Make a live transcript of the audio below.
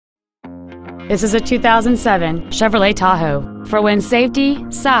This is a 2007 Chevrolet Tahoe for when safety,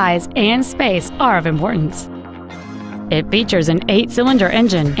 size, and space are of importance. It features an 8-cylinder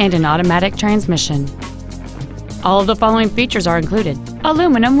engine and an automatic transmission. All of the following features are included: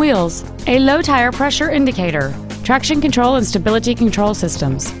 aluminum wheels, a low tire pressure indicator, traction control and stability control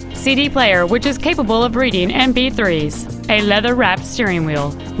systems, CD player which is capable of reading MP3s, a leather-wrapped steering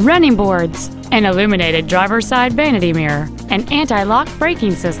wheel, running boards, an illuminated driver's side vanity mirror, an anti-lock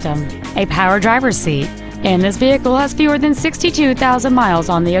braking system, a power driver's seat, and this vehicle has fewer than 62,000 miles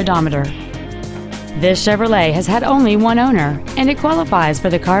on the odometer. This Chevrolet has had only one owner, and it qualifies for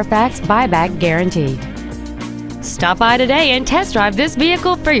the Carfax buyback guarantee. Stop by today and test drive this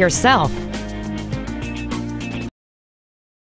vehicle for yourself.